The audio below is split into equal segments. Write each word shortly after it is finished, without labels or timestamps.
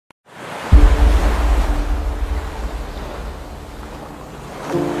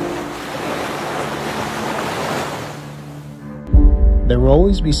There will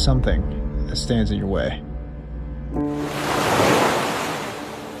always be something that stands in your way.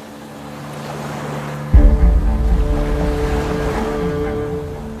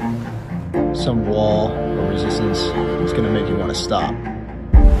 Some wall or resistance is going to make you want to stop.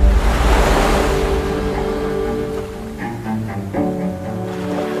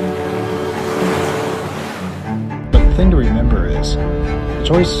 But the thing to remember is, the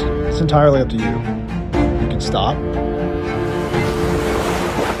choice is entirely up to you. You can stop,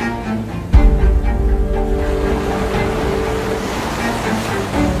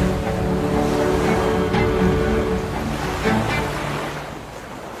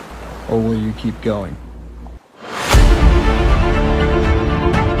 or will you keep going?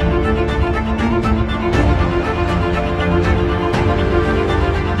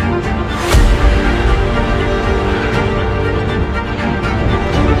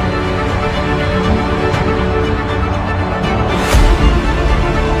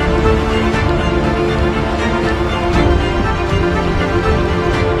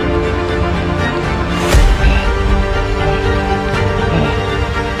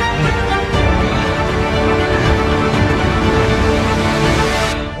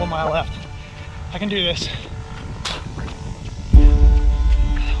 I can do this.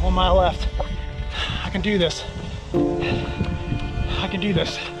 1 mile left. I can do this. I can do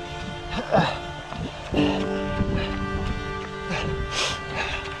this.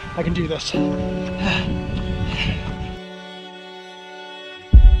 I can do this.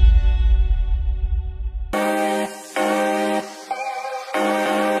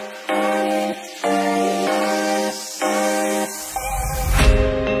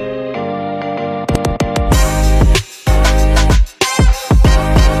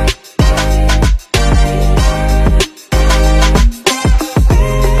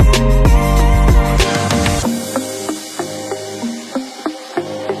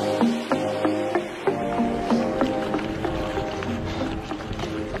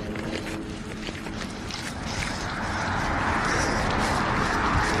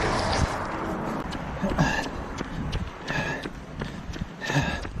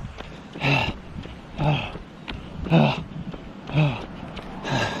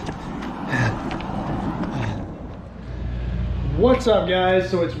 What's up, guys?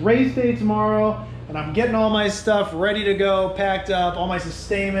 So it's race day tomorrow and I'm getting all my stuff ready to go, packed up, all my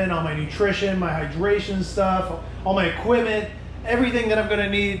sustainment, all my nutrition, my hydration stuff, all my equipment, everything that I'm gonna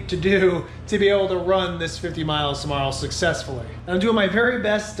need to do to be able to run this 50 miles tomorrow successfully. And I'm doing my very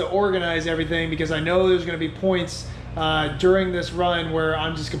best to organize everything because I know there's gonna be points during this run where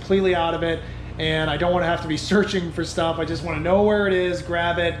I'm just completely out of it and I don't want to have to be searching for stuff. I just want to know where it is,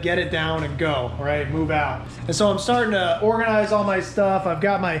 grab it, get it down, and go, all right, move out. And so I'm starting to organize all my stuff. I've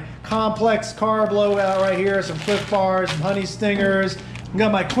got my complex carb loadout right here, some Cliff Bars, some Honey Stingers. I've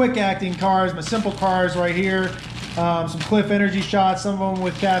got my quick acting carbs, my simple carbs right here, some Cliff Energy shots, some of them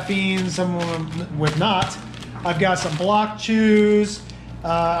with caffeine, some of them with not. I've got some Block Chews.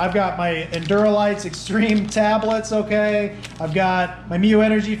 I've got my Endurolites Extreme tablets, okay? I've got my Mu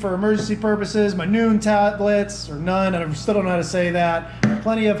Energy for emergency purposes, my Noon tablets, or none, and I still don't know how to say that.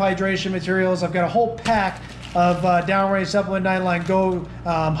 Plenty of hydration materials. I've got a whole pack of Downrange Supplement 9-Line Go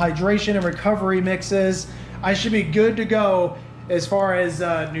hydration and recovery mixes. I should be good to go as far as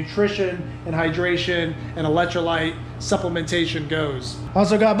nutrition and hydration and electrolyte supplementation goes.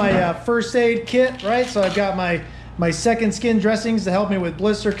 Also got my first aid kit, right? So I've got my second skin dressings to help me with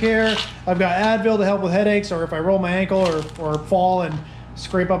blister care. I've got Advil to help with headaches or if I roll my ankle or fall and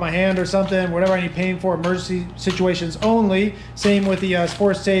scrape up my hand or something, whatever I need pain for, emergency situations only. Same with the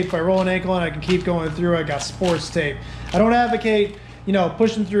sports tape. If I roll an ankle and I can keep going through, I got sports tape. I don't advocate, you know,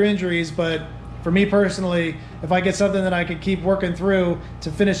 pushing through injuries, but for me personally, if I get something that I can keep working through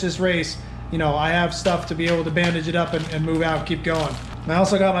to finish this race, you know, I have stuff to be able to bandage it up and move out, keep going. And I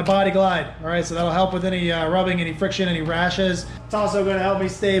also got my Body Glide, all right, so that'll help with any rubbing, any friction, any rashes. It's also gonna help me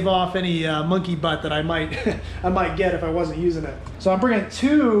stave off any monkey butt that I might get if I wasn't using it. So I'm bringing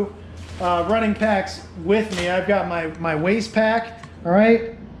two running packs with me. I've got my waist pack, all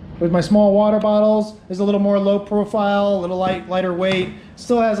right, with my small water bottles. It's a little more low profile, a little lighter weight.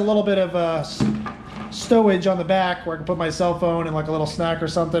 Still has a little bit of stowage on the back where I can put my cell phone and like a little snack or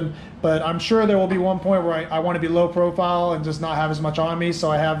something, but I'm sure there will be one point where I want to be low profile and just not have as much on me,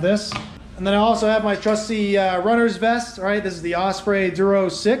 so I have this. And then I also have my trusty runner's vest. All right, this is the Osprey Duro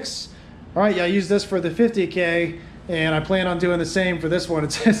 6. All right, yeah, I use this for the 50K and I plan on doing the same for this one.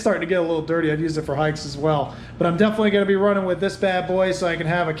 It's starting to get a little dirty. I've used it for hikes as well, but I'm definitely going to be running with this bad boy so I can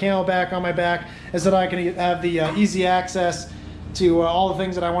have a camelback on my back and so that I can have the easy access to all the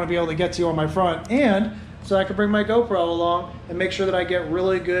things that I want to be able to get to on my front. And so I can bring my GoPro along and make sure that I get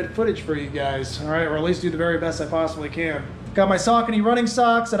really good footage for you guys, all right? Or at least do the very best I possibly can. Got my Saucony running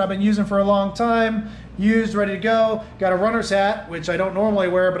socks that I've been using for a long time, used, ready to go. Got a runner's hat, which I don't normally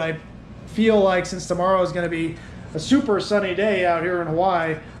wear, but I feel like since tomorrow is gonna be a super sunny day out here in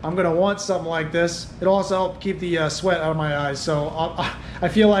Hawaii, I'm gonna want something like this. It'll also help keep the sweat out of my eyes. So I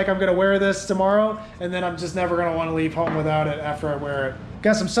feel like I'm gonna wear this tomorrow, and then I'm just never gonna wanna leave home without it after I wear it.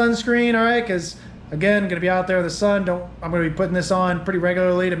 Got some sunscreen, all right, because again, gonna be out there in the sun. I'm gonna be putting this on pretty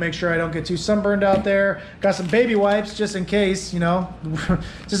regularly to make sure I don't get too sunburned out there. Got some baby wipes just in case, you know,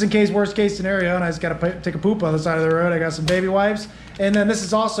 just in case, worst case scenario, and I just gotta take a poop on the side of the road. I got some baby wipes. And then this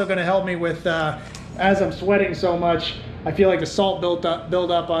is also gonna help me with, as I'm sweating so much, I feel like the salt build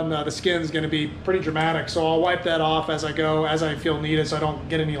up on the skin is going to be pretty dramatic. So I'll wipe that off as I go, as I feel needed, so I don't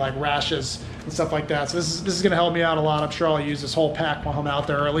get any like rashes and stuff like that. So this is going to help me out a lot. I'm sure I'll use this whole pack while I'm out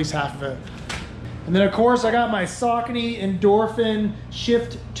there, or at least half of it. And then of course I got my Saucony Endorphin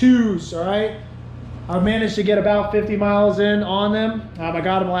Shift 2s, all right? I managed to get about 50 miles in on them. I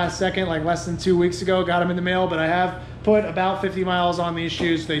got them last second, like less than 2 weeks ago, got them in the mail, but I have put about 50 miles on these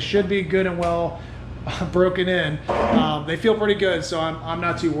shoes. They should be good and well broken in. They feel pretty good, so I'm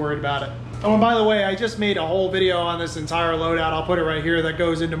not too worried about it. Oh, and by the way, I just made a whole video on this entire loadout. I'll put it right here that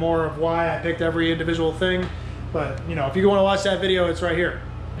goes into more of why I picked every individual thing. But, you know, if you want to watch that video, it's right here.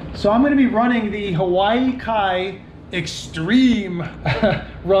 So I'm going to be running the Hawaii Kai Extreme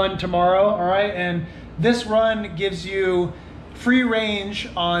run tomorrow, all right? And this run gives you free range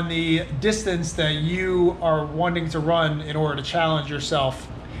on the distance that you are wanting to run in order to challenge yourself.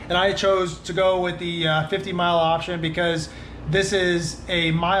 And I chose to go with the 50-mile option because this is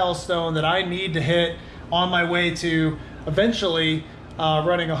a milestone that I need to hit on my way to eventually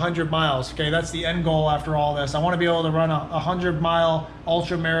running 100 miles. Okay, that's the end goal after all this. I want to be able to run a 100-mile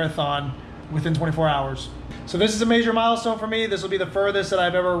ultra marathon within 24 hours. So this is a major milestone for me. This will be the furthest that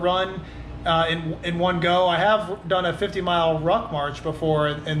I've ever run in one go. I have done a 50-mile ruck march before,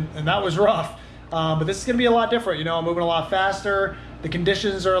 and that was rough. But this is going to be a lot different. You know, I'm moving a lot faster. The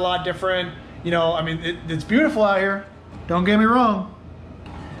conditions are a lot different. You know, I mean, it's beautiful out here. Don't get me wrong.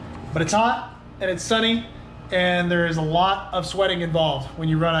 But it's hot and it's sunny, and there is a lot of sweating involved when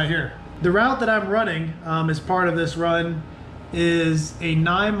you run out here. The route that I'm running as part of this run is a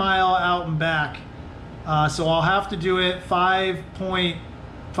 9-mile out and back. So I'll have to do it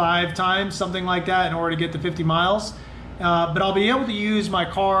 5.5 times, something like that, in order to get to 50 miles. But I'll be able to use my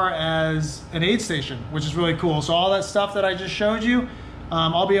car as an aid station, which is really cool. So all that stuff that I just showed you,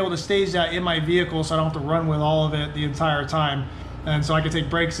 I'll be able to stage that in my vehicle so I don't have to run with all of it the entire time. And so I can take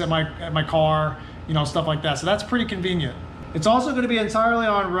breaks at my car, you know, stuff like that. So that's pretty convenient. It's also going to be entirely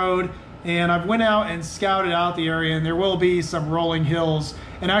on road, and I've went out and scouted out the area, and there will be some rolling hills.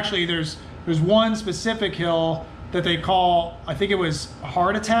 And actually there's one specific hill that they call, I think it was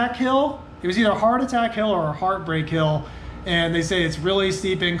Heart Attack Hill. It was either Heart Attack Hill or Heartbreak Hill, and they say it's really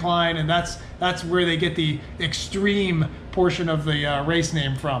steep incline, and that's where they get the extreme portion of the race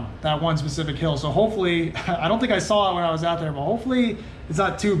name from, that one specific hill. So hopefully, I don't think I saw it when I was out there, but hopefully it's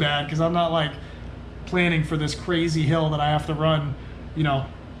not too bad, because I'm not like planning for this crazy hill that I have to run, you know,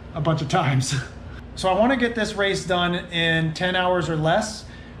 a bunch of times. So I want to get this race done in 10 hours or less,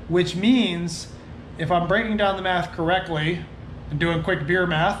 which means if I'm breaking down the math correctly and doing quick beer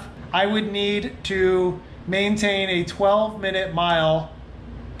math, I would need to maintain a 12-minute mile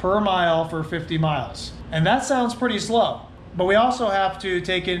per mile for 50 miles. And that sounds pretty slow, but we also have to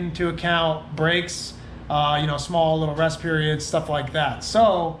take into account breaks, you know, small little rest periods, stuff like that.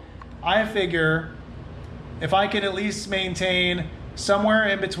 So I figure if I could at least maintain somewhere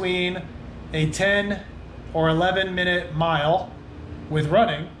in between a 10 or 11-minute mile with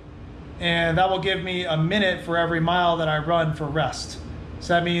running, and that will give me a minute for every mile that I run for rest.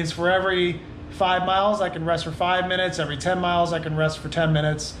 So that means for every 5 miles, I can rest for 5 minutes. Every 10 miles, I can rest for 10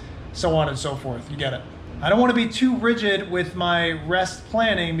 minutes, so on and so forth. You get it. I don't want to be too rigid with my rest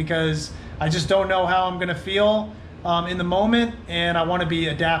planning because I just don't know how I'm going to feel in the moment, and I want to be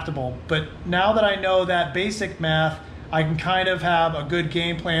adaptable. But now that I know that basic math, I can kind of have a good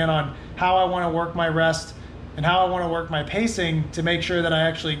game plan on how I want to work my rest and how I want to work my pacing to make sure that I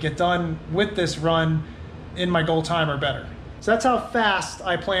actually get done with this run in my goal time or better. So that's how fast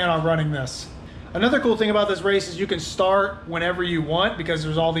I plan on running this. Another cool thing about this race is you can start whenever you want, because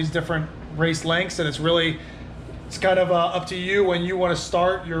there's all these different race lengths, and it's kind of up to you when you want to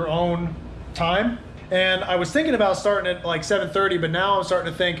start your own time. And I was thinking about starting at like 7:30, but now I'm starting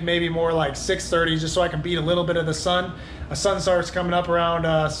to think maybe more like 6:30, just so I can beat a little bit of the sun. The sun starts coming up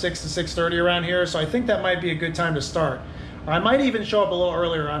around 6 to 6:30 around here, so I think that might be a good time to start. or I might even show up a little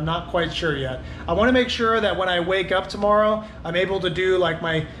earlier. I'm not quite sure yet. I want to make sure that when I wake up tomorrow, I'm able to do like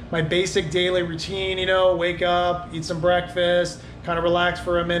my basic daily routine, you know, wake up, eat some breakfast, kind of relax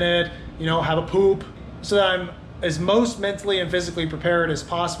for a minute, you know, have a poop, so that I'm as most mentally and physically prepared as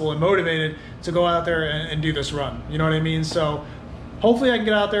possible and motivated to go out there and do this run. You know what I mean? So hopefully I can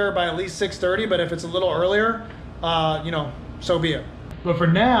get out there by at least 6:30, but if it's a little earlier, you know, so be it. But for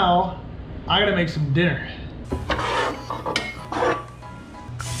now, I gotta make some dinner.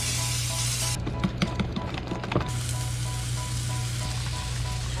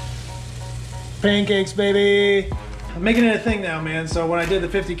 Pancakes, baby. I'm making it a thing now, man. So when I did the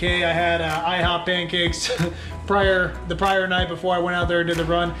 50K, I had IHOP pancakes the prior night before I went out there and did the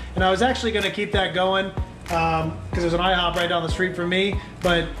run. And I was actually gonna keep that going because there's an IHOP right down the street from me.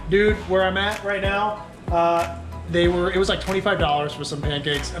 But dude, where I'm at right now, it was like $25 for some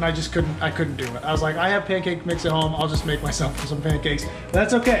pancakes, and I couldn't do it. I was like, I have pancake mix at home, I'll just make myself some pancakes. But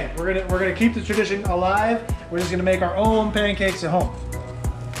that's okay. We're gonna keep the tradition alive. We're just gonna make our own pancakes at home.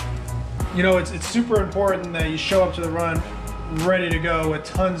 You know, it's super important that you show up to the run ready to go with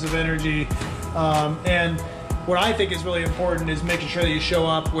tons of energy. And what I think is really important is making sure that you show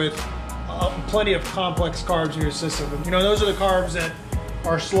up with plenty of complex carbs in your system. You know, those are the carbs that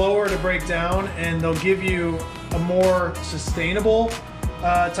are slower to break down, and they'll give you a more sustainable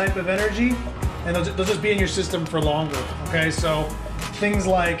type of energy, and they'll just be in your system for longer. Okay, so things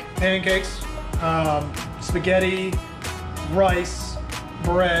like pancakes, spaghetti, rice,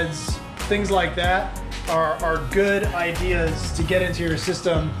 breads, things like that are good ideas to get into your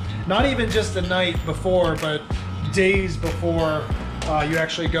system, not even just the night before, but days before you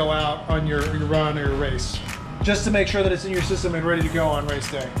actually go out on your run or your race, just to make sure that it's in your system and ready to go on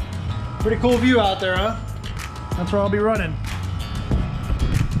race day. Pretty cool view out there, huh? That's where I'll be running.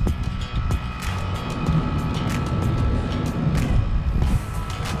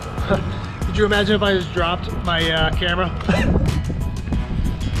 Could you imagine if I just dropped my camera?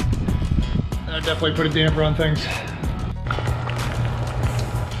 That'd definitely put a damper on things.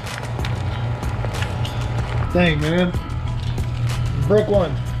 Dang, man. Brick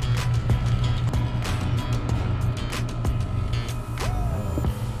one.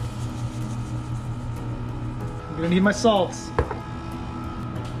 I'm gonna need my salts.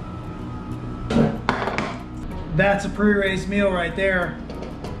 That's a pre-race meal right there.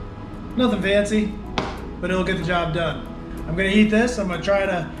 Nothing fancy, but it'll get the job done. I'm gonna eat this. I'm gonna try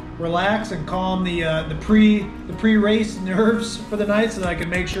to relax and calm the pre-race nerves for the night, so that I can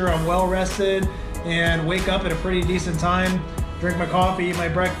make sure I'm well rested and wake up at a pretty decent time, drink my coffee, eat my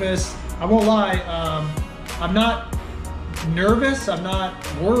breakfast. I won't lie, I'm not nervous, I'm not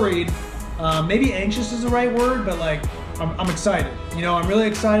worried. Maybe anxious is the right word, but like I'm excited. You know, I'm really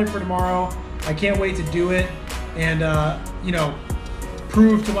excited for tomorrow. I can't wait to do it and you know,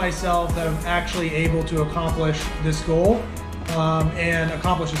 prove to myself that I'm actually able to accomplish this goal. And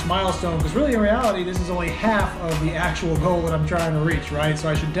accomplish this milestone, because really in reality this is only half of the actual goal that I'm trying to reach, right? So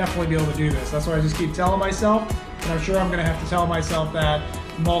I should definitely be able to do this. That's what I just keep telling myself, and I'm sure I'm gonna have to tell myself that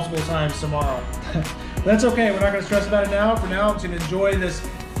multiple times tomorrow. That's okay, we're not gonna stress about it now. For now, I'm just gonna enjoy this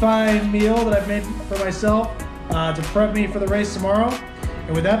fine meal that I've made for myself to prep me for the race tomorrow.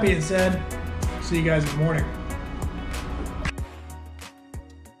 And with that being said, see you guys in the morning.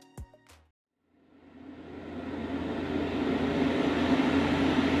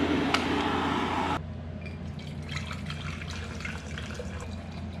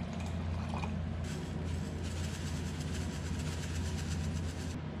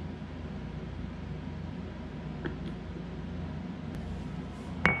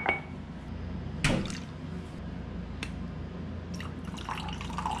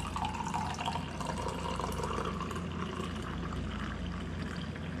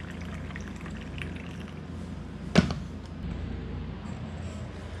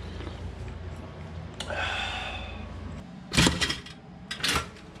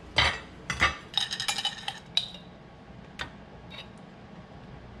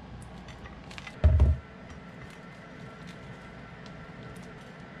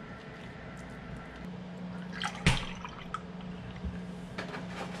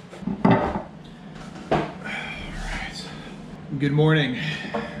 Good morning.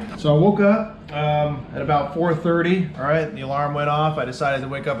 So I woke up at about 4:30. All right, the alarm went off. I decided to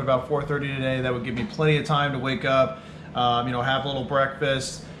wake up at about 4:30 today. That would give me plenty of time to wake up, you know, have a little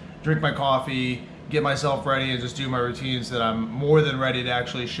breakfast, drink my coffee, get myself ready, and just do my routine so that I'm more than ready to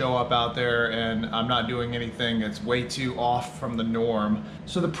actually show up out there and I'm not doing anything that's way too off from the norm.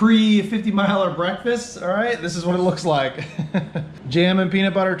 So the pre-50 miler breakfast, all right, this is what it looks like. Jam and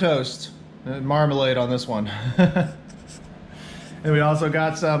peanut butter toast. And marmalade on this one. And we also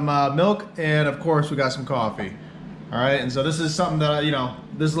got some milk, and of course we got some coffee. All right, and so this is something that, you know,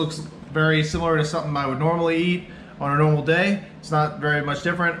 this looks very similar to something I would normally eat on a normal day. It's not very much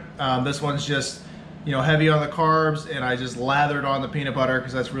different. This one's just, you know, heavy on the carbs, and I just lathered on the peanut butter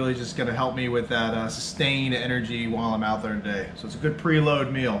because that's really just gonna help me with that sustained energy while I'm out there today. So it's a good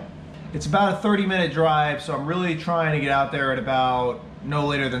preload meal. It's about a 30-minute drive, so I'm really trying to get out there at about no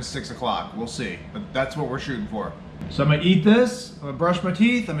later than 6 o'clock. We'll see, but that's what we're shooting for. So I'm gonna eat this, I'm gonna brush my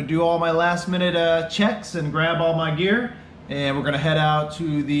teeth, I'm gonna do all my last minute checks and grab all my gear, and we're gonna head out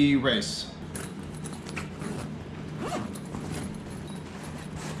to the race.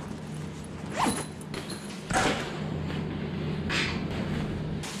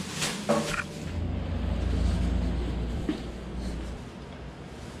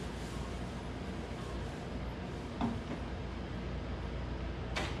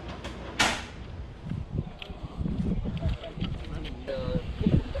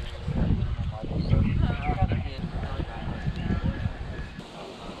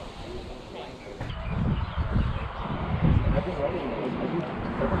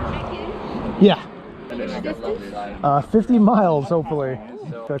 Yeah. 50 miles, hopefully.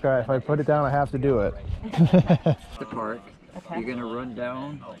 Okay, if I put it down, I have to do it. The park. Okay. You're gonna run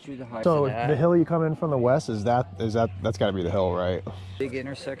down to the high. So the hill you come in from the west, that's got to be the hill, right? Big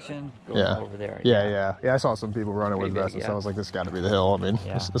intersection goes over there. Yeah. I saw some people running with vests, so I was like, this got to be the hill. I mean,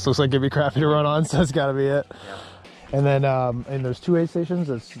 this looks like it'd be crappy to run on, so it's got to be it. Yeah. And then, and there's 2 aid stations.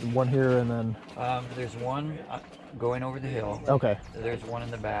 There's one here, and then there's one going over the hill. Okay. There's one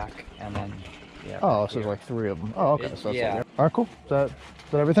in the back, and then so there's like 3 of them. Oh, okay. So that's all right, cool. Is that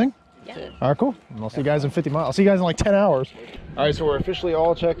everything? Yeah. All right, cool. And I'll see you guys in 50 miles. I'll see you guys in like 10 hours. All right, so we're officially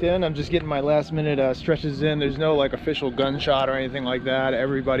all checked in. I'm just getting my last minute stretches in. There's no like official gunshot or anything like that.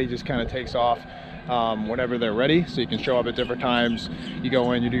 Everybody just kind of takes off whenever they're ready. So you can show up at different times. You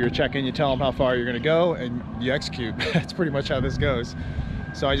go in, you do your check-in, you tell them how far you're gonna go, and you execute. That's pretty much how this goes.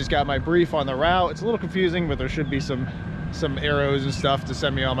 So I just got my brief on the route. It's a little confusing, but there should be some arrows and stuff to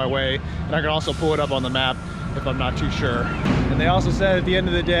send me on my way. And I can also pull it up on the map if I'm not too sure. And they also said at the end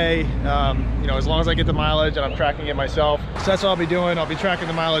of the day, you know, as long as I get the mileage and I'm tracking it myself, so that's what I'll be doing. I'll be tracking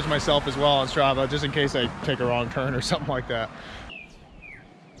the mileage myself as well on Strava, just in case I take a wrong turn or something like that.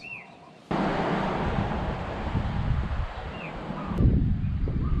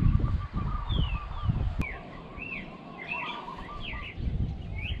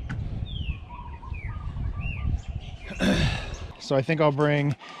 So I think I'll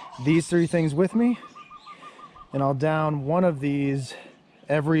bring these 3 things with me, and I'll down one of these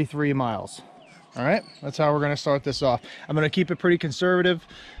every 3 miles. All right, that's how we're gonna start this off. I'm gonna keep it pretty conservative,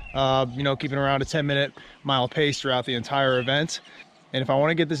 you know, keeping around a 10-minute mile pace throughout the entire event. And if I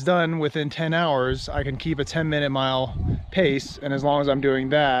wanna get this done within 10 hours, I can keep a 10-minute mile pace, and as long as I'm doing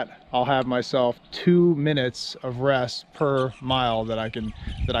that, I'll have myself 2 minutes of rest per mile that I can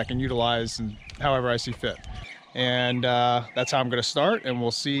utilize and however I see fit. And that's how I'm gonna start, and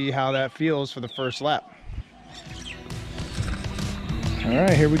we'll see how that feels for the first lap. All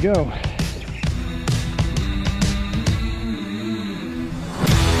right, here we go.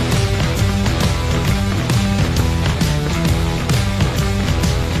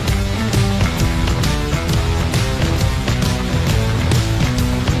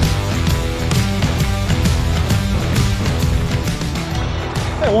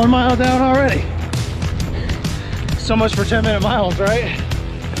 Hey, 1 mile down already. So much for 10-minute miles, right?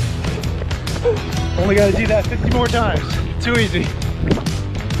 Only got to do that 50 more times. Too easy.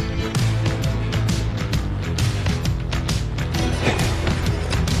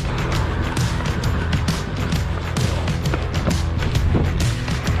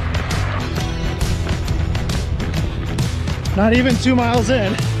 Not even 2 miles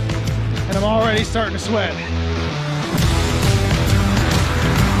in, and I'm already starting to sweat.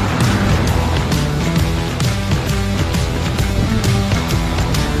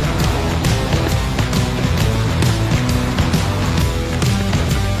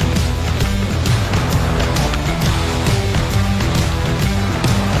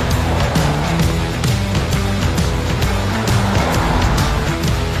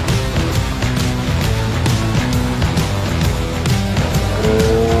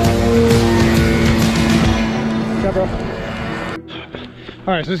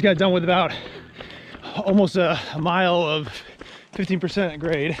 All right, so just got done with about almost a mile of 15%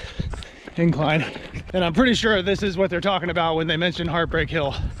 grade incline. And I'm pretty sure this is what they're talking about when they mention Heartbreak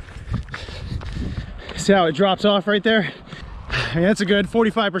Hill. See how it drops off right there? I mean, that's a good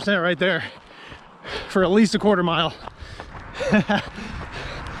 45% right there for at least a quarter mile.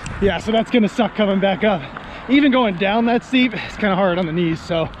 Yeah, so that's gonna suck coming back up. even going down that steep, it's kind of hard on the knees.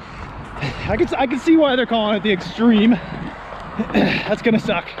 So I can see why they're calling it the extreme. That's gonna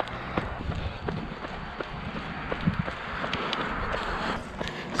suck.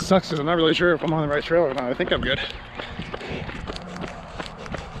 Sucks because I'm not really sure if I'm on the right trail or not. I think I'm good.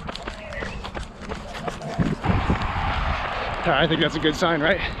 I think that's a good sign,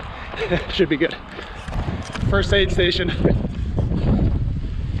 right? Should be good. First aid station.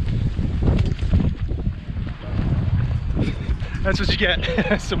 That's what you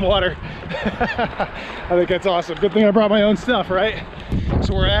get. Some water. I think that's awesome. Good thing I brought my own stuff, right?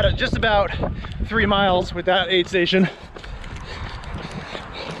 So we're at just about 3 miles with that aid station.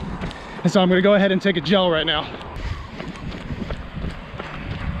 And so I'm gonna go ahead and take a gel right now.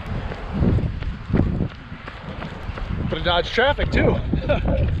 Gonna dodge traffic too.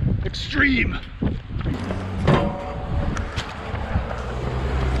 Extreme.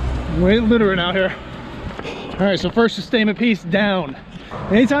 Way littering out here. All right, so first sustainment piece down.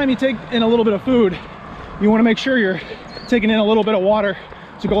 Anytime you take in a little bit of food, you wanna make sure you're taking in a little bit of water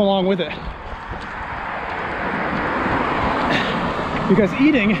to go along with it. Because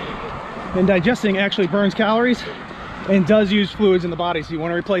eating and digesting actually burns calories and does use fluids in the body, so you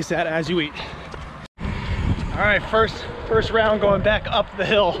want to replace that as you eat. All right, first round going back up the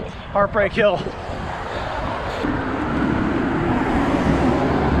hill, Heartbreak Hill.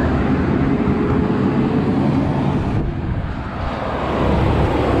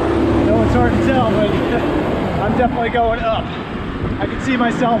 I know it's hard to tell, but I'm definitely going up. I can see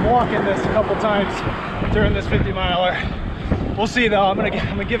myself walking this a couple times during this 50-miler. We'll see though. I'm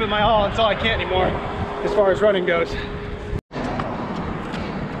gonna give it my all until I can't anymore as far as running goes.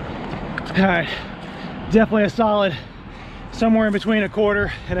 All right, definitely a solid somewhere in between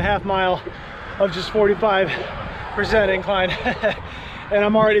 1/4 and a half mile of just 45% incline. And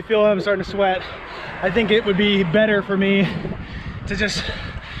I'm already feeling I'm starting to sweat. I think it would be better for me to just,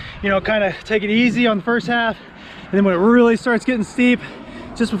 you know, kind of take it easy on the first half, and then when it really starts getting steep,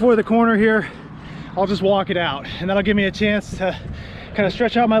 just before the corner here, I'll just walk it out, and that'll give me a chance to kind of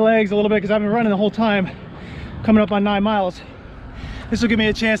stretch out my legs a little bit, because I've been running the whole time, coming up on 9 miles. This will give me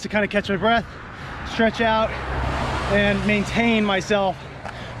a chance to kind of catch my breath, stretch out, and maintain myself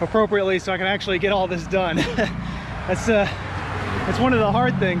appropriately so I can actually get all this done. That's one of the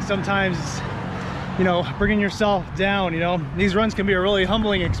hard things sometimes, you know, bringing yourself down. You know, these runs can be a really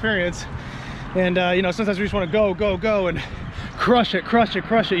humbling experience, and you know, sometimes we just want to go and crush it,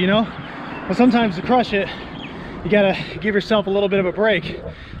 you know. But sometimes to crush it, you gotta give yourself a little bit of a break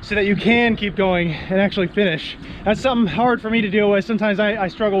so that you can keep going and actually finish. That's something hard for me to deal with. Sometimes I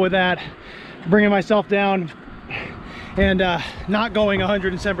struggle with that, bringing myself down and not going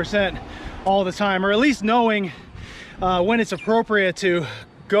 110% all the time, or at least knowing when it's appropriate to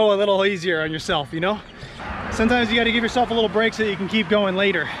go a little easier on yourself, you know? Sometimes you gotta give yourself a little break so that you can keep going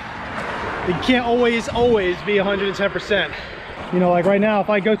later. You can't always be 110%. You know, like right now, if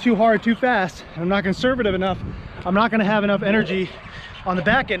I go too hard, too fast, and I'm not conservative enough, I'm not gonna have enough energy on the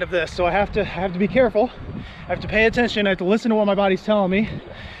back end of this. So I have to be careful. I have to pay attention. I have to listen to what my body's telling me,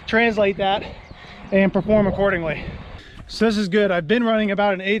 translate that, and perform accordingly. So this is good. I've been running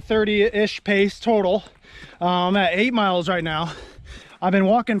about an 8:30-ish pace total. I'm at 8 miles right now. I've been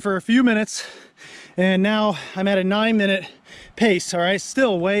walking for a few minutes, and now I'm at a 9-minute pace. All right,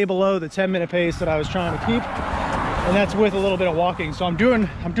 still way below the 10-minute pace that I was trying to keep. And that's with a little bit of walking. So I'm doing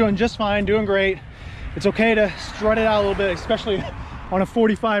just fine, doing great. It's okay to strut it out a little bit, especially on a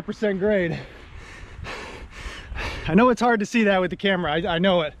 45% grade. I know it's hard to see that with the camera, I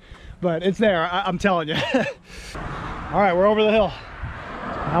know it, but it's there, I'm telling you. All right, we're over the hill.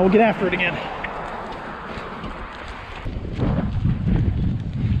 Now we'll get after it again.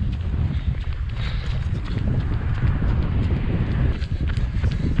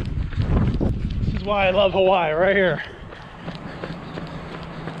 Why I love Hawaii, right here.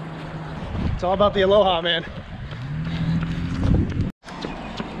 It's all about the aloha, man.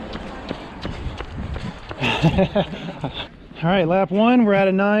 All right, lap 1, we're at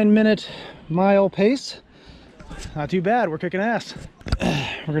a 9-minute mile pace. Not too bad, we're kicking ass.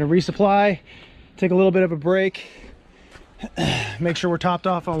 We're gonna resupply, take a little bit of a break, make sure we're topped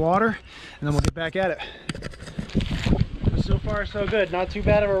off on water, and then we'll get back at it. So far so good, not too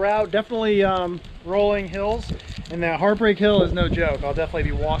bad of a route. Definitely rolling hills, and that Heartbreak Hill is no joke. I'll definitely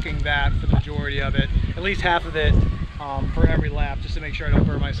be walking that for the majority of it, at least half of it for every lap, just to make sure I don't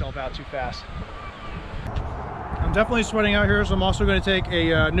burn myself out too fast. I'm definitely sweating out here, so I'm also going to take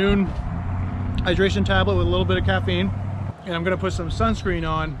a noon hydration tablet with a little bit of caffeine, and I'm going to put some sunscreen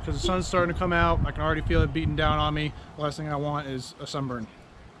on because the sun's starting to come out. I can already feel it beating down on me. The last thing I want is a sunburn.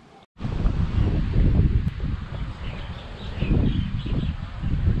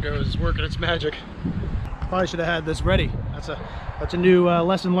 goes working its magic. Probably should have had this ready. That's a new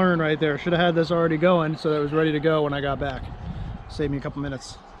lesson learned right there. Should have had this already going so that it was ready to go when I got back. Saved me a couple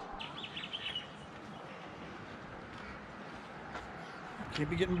minutes. Can't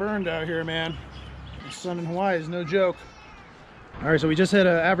be getting burned out here, man. The sun in Hawaii is no joke. All right, so we just hit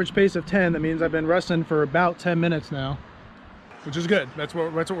an average pace of 10. That means I've been resting for about 10 minutes now, which is good. That's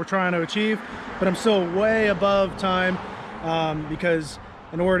what we're trying to achieve. But I'm still way above time because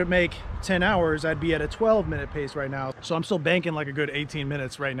in order to make 10 hours, I'd be at a 12-minute pace right now. So I'm still banking like a good 18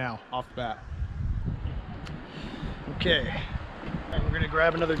 minutes right now off the bat. Okay, we're gonna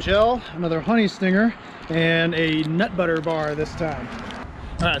grab another gel, another honey stinger, and a nut butter bar this time.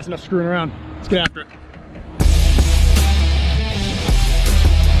 All right, that's enough screwing around. Let's get after it.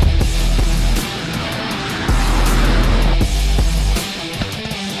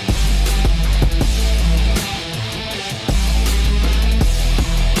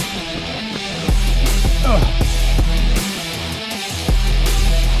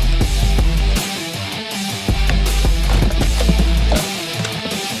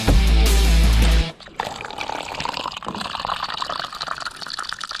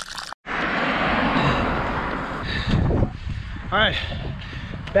 All right,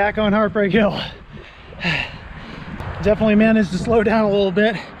 back on Heartbreak Hill. Definitely managed to slow down a little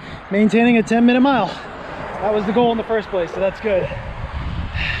bit, maintaining a 10-minute mile. That was the goal in the first place, so that's good.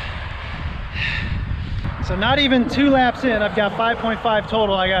 So not even 2 laps in, I've got 5.5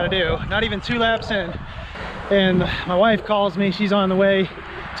 total I gotta do. Not even 2 laps in. And my wife calls me, she's on the way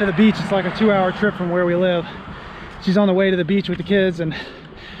to the beach. It's like a 2-hour trip from where we live. She's on the way to the beach with the kids and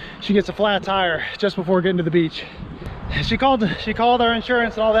she gets a flat tire just before getting to the beach. She called our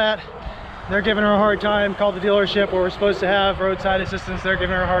insurance and all that. They're giving her a hard time. Called the dealership where we're supposed to have roadside assistance. They're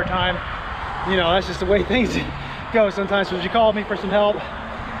giving her a hard time. You know, that's just the way things go sometimes. So she called me for some help.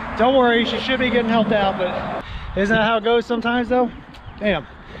 Don't worry, she should be getting helped out, but isn't that how it goes sometimes though? Damn.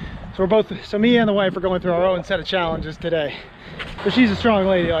 So me and the wife are going through our own set of challenges today. But she's a strong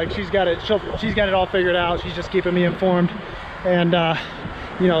lady. Like she's got it all figured out. She's just keeping me informed, and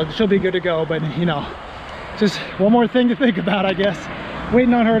you know, she'll be good to go. But you know, just one more thing to think about, I guess.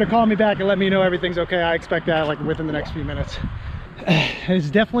 Waiting on her to call me back and let me know everything's okay. I expect that like within the next few minutes. It's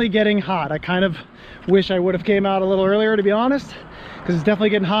definitely getting hot. I kind of wish I would have came out a little earlier, to be honest, because it's definitely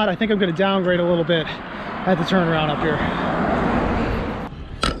getting hot. I think I'm going to downgrade a little bit at the turnaround up here.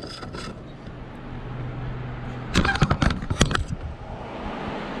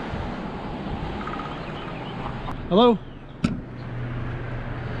 Hello?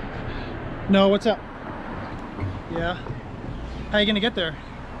 No, what's up? Yeah. How you gonna get there?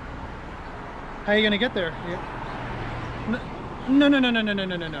 How you gonna get there? Yeah.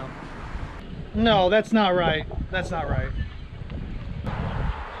 No. No, that's not right. That's not right.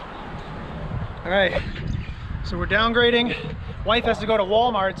 All right. So we're downgrading. Wife has to go to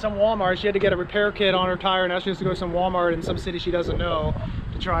Walmart. Some Walmart. She had to get a repair kit on her tire. Now she has to go to some Walmart in some city she doesn't know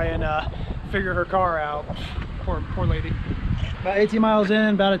to try and figure her car out. Poor lady. About 18 miles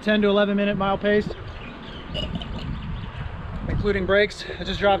in, about a 10 to 11 minute mile pace, including brakes. I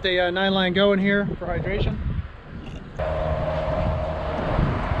just dropped a 9-line go in here for hydration.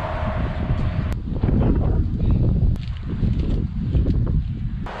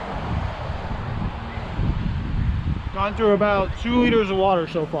 Gone through about 2 liters of water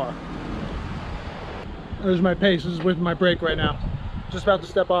so far. There's my pace. This is with my brake right now. Just about to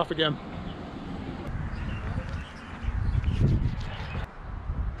step off again.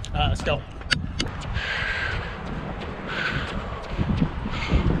 Let's go.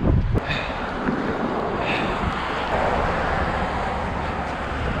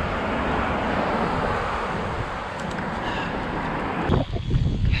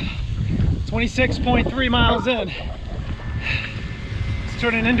 .3 miles in. It's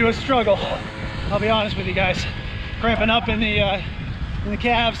turning into a struggle. I'll be honest with you guys. Cramping up in the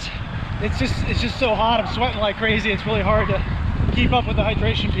calves. It's just so hot. I'm sweating like crazy. It's really hard to keep up with the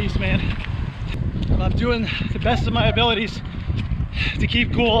hydration piece, man. I'm doing the best of my abilities to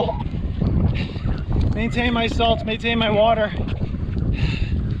keep cool, maintain my salts, maintain my water,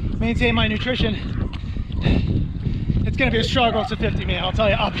 maintain my nutrition. It's gonna be a struggle. It's a 50, man.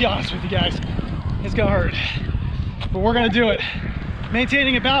 I'll be honest with you guys. It's gonna hurt, but we're gonna do it.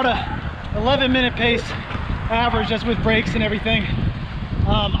 Maintaining about a 11-minute pace average, just with brakes and everything.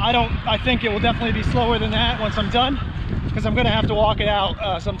 I think it will definitely be slower than that once I'm done, because I'm gonna have to walk it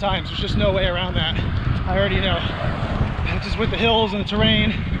out sometimes. There's just no way around that. I already know. Just with the hills and the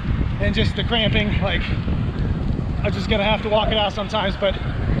terrain and just the cramping, like, I'm just gonna have to walk it out sometimes, but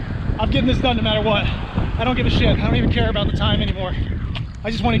I'm getting this done no matter what. I don't give a shit. I don't even care about the time anymore. I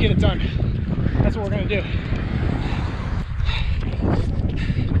just want to get it done. That's what we're gonna do.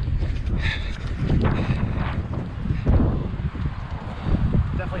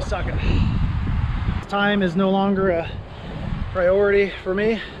 Definitely sucking. Time is no longer a priority for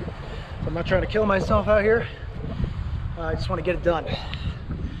me. So I'm not trying to kill myself out here. I just want to get it done.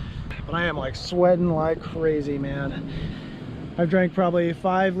 But I am like sweating like crazy, man. I've drank probably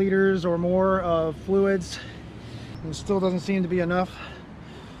 5 liters or more of fluids. And it still doesn't seem to be enough.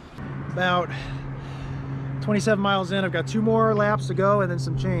 About 27 miles in, I've got 2 more laps to go and then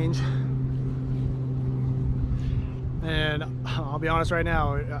some change. And I'll be honest right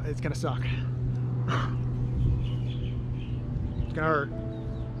now, it's gonna suck. It's gonna hurt.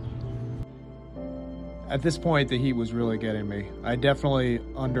 At this point, the heat was really getting me. I definitely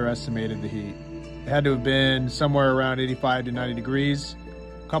underestimated the heat. It had to have been somewhere around 85 to 90 degrees.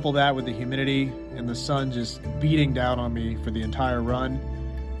 Couple that with the humidity and the sun just beating down on me for the entire run,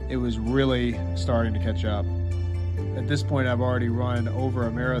 it was really starting to catch up. At this point, I've already run over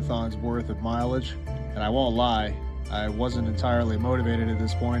a marathon's worth of mileage, and I won't lie, I wasn't entirely motivated at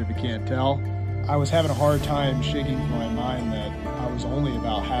this point, if you can't tell. I was having a hard time shaking from my mind that I was only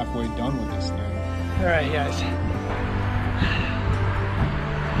about halfway done with this thing. All right, guys.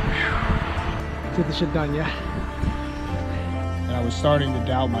 Get the shit done, yeah? And I was starting to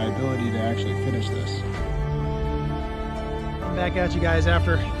doubt my ability to actually finish this. I'm back at you guys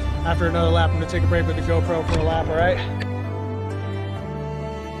after another lap. I'm gonna take a break with the GoPro for a lap, all right?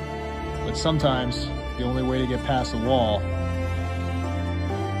 But sometimes the only way to get past the wall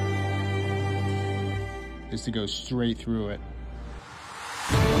is to go straight through it.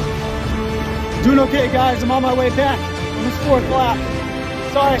 Doing okay, guys. I'm on my way back on this 4th lap.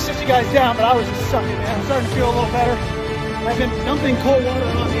 Sorry I shut you guys down, but I was just sucking, man. I'm starting to feel a little better. I've been dumping cold water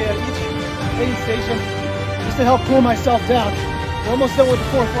on me at each aid station just to help cool myself down. We're almost done with the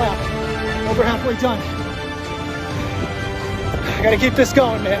 4th lap. Over halfway done. I gotta keep this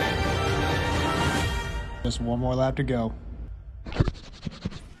going, man. Just 1 more lap to go.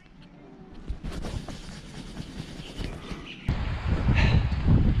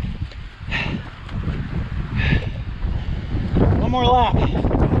 One more lap.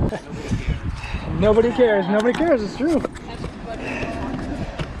 Nobody cares. Nobody cares. It's true.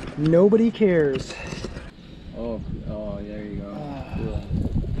 Nobody cares. Oh, there you go.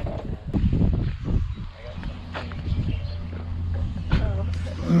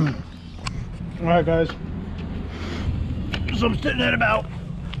 Cool. All right, guys. So I'm sitting at about.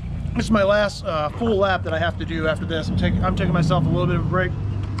 This is my last full lap that I have to do after this. I'm taking myself a little bit of a break,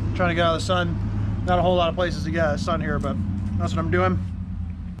 trying to get out of the sun. Not a whole lot of places to get out of the sun here, but that's what I'm doing.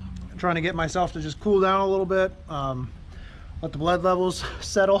 I'm trying to get myself to just cool down a little bit, let the blood levels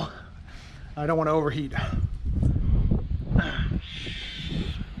settle. I don't want to overheat.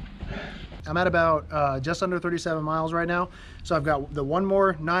 I'm at about just under 37 miles right now. So I've got the 1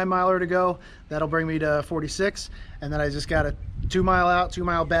 more 9 miler to go. That'll bring me to 46. And then I just got a 2 mile out, 2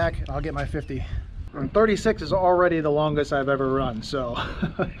 mile back. And I'll get my 50. And 36 is already the longest I've ever run. So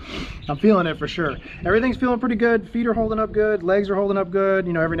I'm feeling it for sure. Everything's feeling pretty good. Feet are holding up good. Legs are holding up good.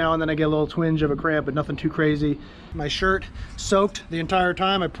 You know, every now and then I get a little twinge of a cramp, but nothing too crazy. My shirt soaked the entire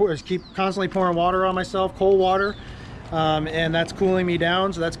time. I keep constantly pouring water on myself, cold water. And that's cooling me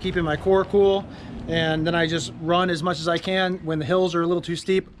down, so that's keeping my core cool. And then I just run as much as I can. When the hills are a little too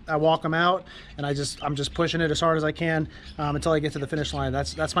steep, I walk them out, and I'm just pushing it as hard as I can until I get to the finish line.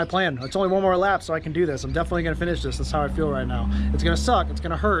 That's my plan. It's only 1 more lap, so I can do this. I'm definitely gonna finish this. That's how I feel right now. It's gonna suck, it's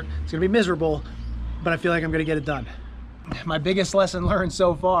gonna hurt, it's gonna be miserable, but I feel like I'm gonna get it done. My biggest lesson learned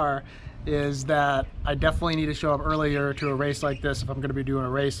so far is that I definitely need to show up earlier to a race like this if I'm going to be doing a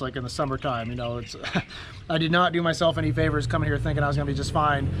race like in the summertime. You know, I did not do myself any favors coming here thinking I was going to be just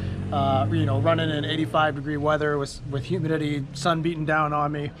fine. You know, running in 85-degree weather with humidity, sun beating down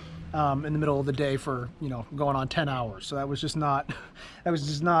on me in the middle of the day for, you know, going on 10 hours. So that was just not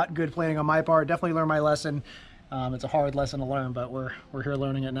good planning on my part. Definitely learned my lesson. It's a hard lesson to learn, but we're here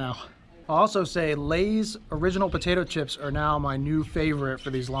learning it now. I'll also say Lay's original potato chips are now my new favorite for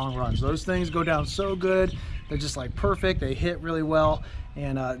these long runs. Those things go down so good. They're just like perfect. They hit really well.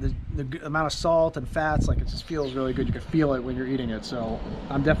 And the amount of salt and fats, like it just feels really good. You can feel it when you're eating it. So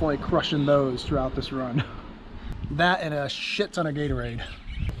I'm definitely crushing those throughout this run. That and a shit ton of Gatorade.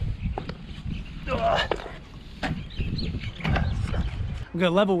 Ugh. I'm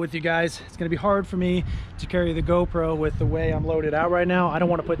gonna level with you guys. It's gonna be hard for me to carry the GoPro with the way I'm loaded out right now. I don't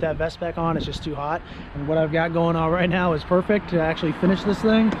want to put that vest back on, it's just too hot. And what I've got going on right now is perfect to actually finish this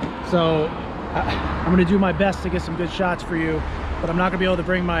thing. So I'm gonna do my best to get some good shots for you, but I'm not gonna be able to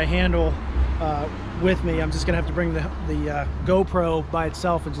bring my handle with me. I'm just gonna have to bring the GoPro by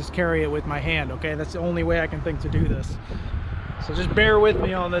itself and just carry it with my hand, okay? That's the only way I can think to do this. So just bear with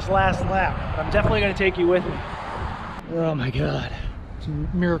me on this last lap. I'm definitely gonna take you with me. Oh my God. It's a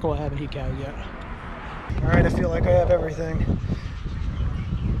miracle I haven't heat counted yet. All right, I feel like I have everything.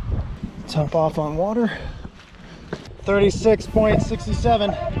 Top off on water.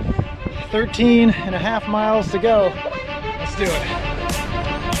 36.67. 13.5 miles to go. Let's do it.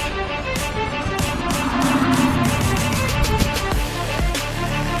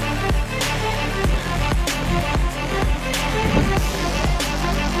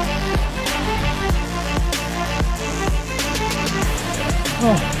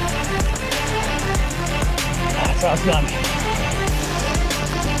 Oh. That's how it's done.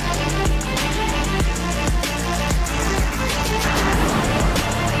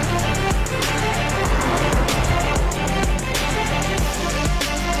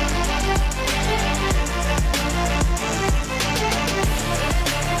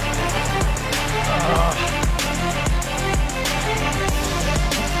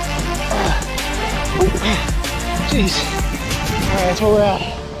 Jeez. All right, that's where we're at.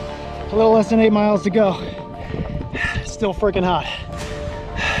 A little less than 8 miles to go. Still freaking hot.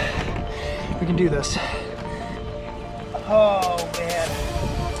 We can do this. Oh man.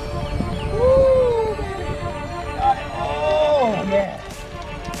 Woo, baby. Got it. Oh man.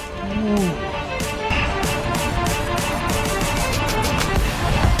 Ooh.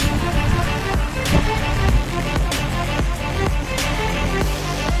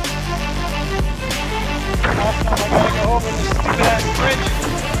 Last time I gotta go over this stupid ass bridge.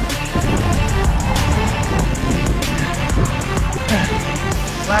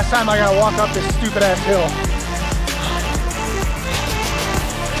 Last time I gotta walk up this stupid ass hill.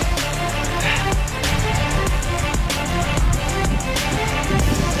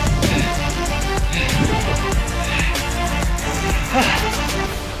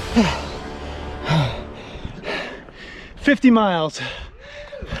 $50 miles.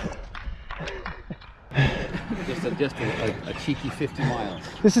 Just a cheeky 50 miles.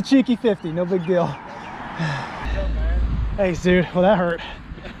 This is a cheeky 50, no big deal. Thanks, dude. Well, that hurt.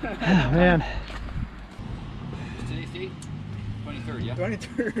 Oh, man. Today's date? 23rd, yeah?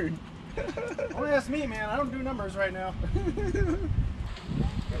 23rd. Don't ask me, man. I don't do numbers right now.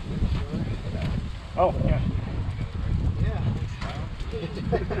 Oh, yeah. Yeah.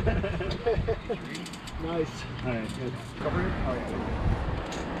 Nice. All right, good. Cover it? Oh, yeah.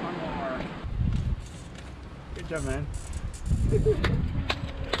 One more. Good job, man.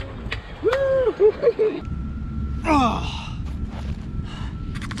 Woo! Oh.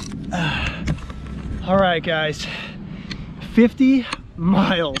 All right, guys. 50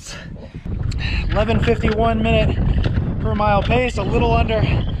 miles. 11:51 minute per mile pace, a little under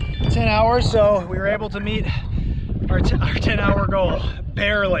 10 hours, so we were able to meet our 10-hour goal,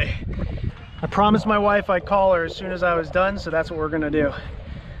 barely. I promised my wife I'd call her as soon as I was done, so that's what we're gonna do,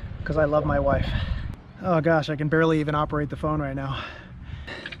 because I love my wife. Oh gosh, I can barely even operate the phone right now.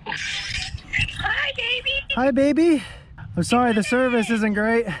 Hi, baby. Hi, baby. I'm sorry the service isn't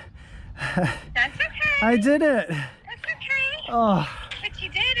great. That's okay. I did it. That's okay. Oh, But you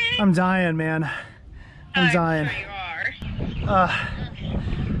did it. I'm dying, man. I'm dying. Sure you are.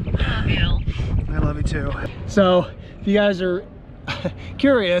 Love you. I love you too. So, if you guys are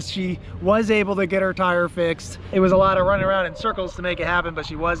curious, she was able to get her tire fixed. It was a lot of running around in circles to make it happen, but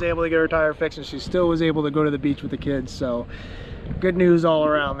she was able to get her tire fixed, and she still was able to go to the beach with the kids. So, good news all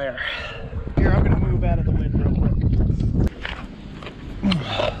around there. Here, I'm gonna move out of the wind real quick.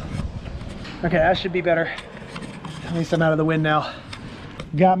 Okay, that should be better. At least I'm out of the wind now.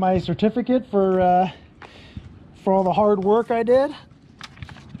 Got my certificate for all the hard work I did.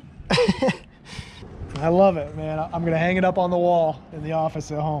 I love it, man. I'm gonna hang it up on the wall in the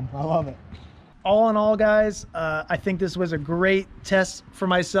office at home. I love it. All in all, guys, I think this was a great test for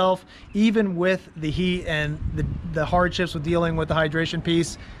myself, even with the heat and the hardships with dealing with the hydration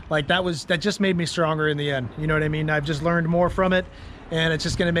piece. Like that just made me stronger in the end. You know what I mean? I've just learned more from it, and it's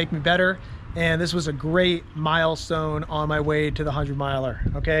just gonna make me better. And this was a great milestone on my way to the 100-miler,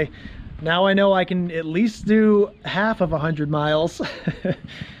 okay? Now I know I can at least do half of 100 miles.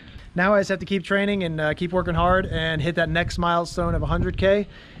 Now I just have to keep training and keep working hard and hit that next milestone of 100K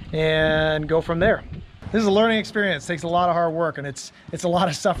and go from there. This is a learning experience. It takes a lot of hard work, and it's a lot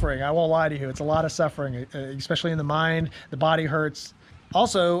of suffering. I won't lie to you. It's a lot of suffering, especially in the mind. The body hurts.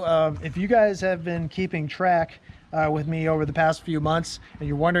 Also, if you guys have been keeping track with me over the past few months and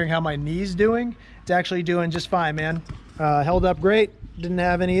you're wondering how my knee's doing, it's actually doing just fine, man. Held up great. Didn't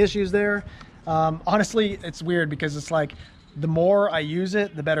have any issues there. Honestly, it's weird because it's like the more I use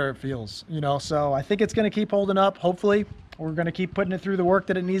it, the better it feels, you know? So I think it's gonna keep holding up. Hopefully we're gonna keep putting it through the work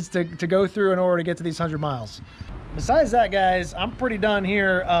that it needs to go through in order to get to these 100 miles. Besides that, guys, I'm pretty done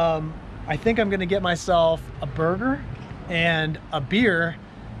here. I think I'm gonna get myself a burger and a beer,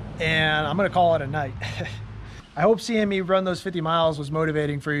 and I'm gonna call it a night. I hope seeing me run those 50 miles was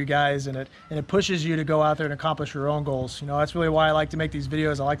motivating for you guys, and it pushes you to go out there and accomplish your own goals. You know, that's really why I like to make these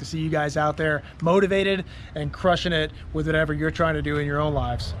videos. I like to see you guys out there motivated and crushing it with whatever you're trying to do in your own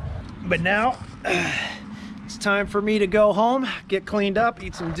lives. But now it's time for me to go home, get cleaned up,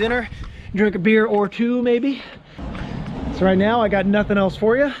 eat some dinner, drink a beer or two maybe. So right now I got nothing else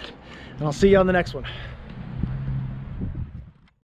for you, and I'll see you on the next one.